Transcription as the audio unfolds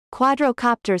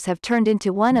Quadrocopters have turned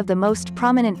into one of the most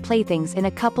prominent playthings in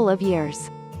a couple of years.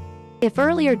 If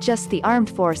earlier just the armed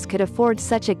force could afford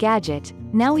such a gadget,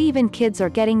 now even kids are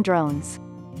getting drones.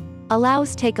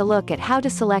 Allows take a look at how to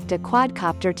select a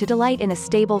quadcopter to delight in a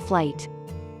stable flight.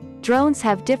 Drones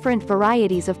have different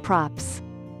varieties of props.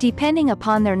 Depending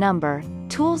upon their number,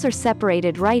 tools are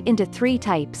separated right into three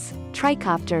types: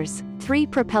 Tricopters,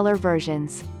 three-propeller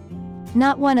versions.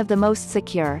 Not one of the most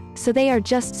secure, so they are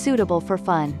just suitable for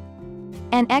fun.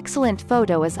 An excellent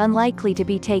photo is unlikely to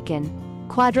be taken.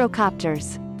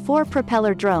 Quadrocopters,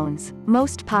 four-propeller drones,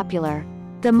 most popular.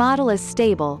 The model is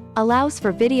stable, allows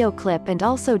for video clip and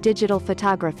also digital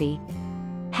photography.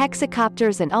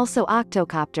 Hexacopters and also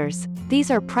octocopters,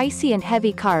 these are pricey and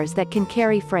heavy cars that can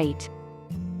carry freight.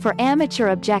 For amateur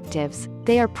objectives,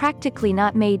 they are practically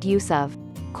not made use of.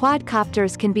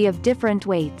 Quadcopters can be of different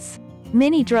weights.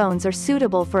 Mini drones are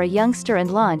suitable for a youngster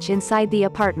and launch inside the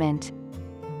apartment.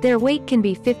 Their weight can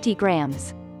be 50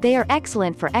 grams. They are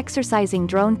excellent for exercising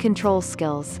drone control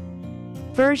skills.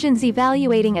 Versions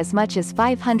evaluating as much as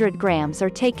 500 grams are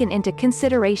taken into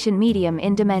consideration medium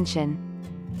in dimension.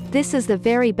 This is the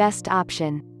very best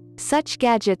option. Such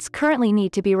gadgets currently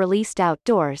need to be released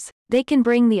outdoors. They can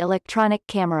bring the electronic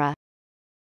camera.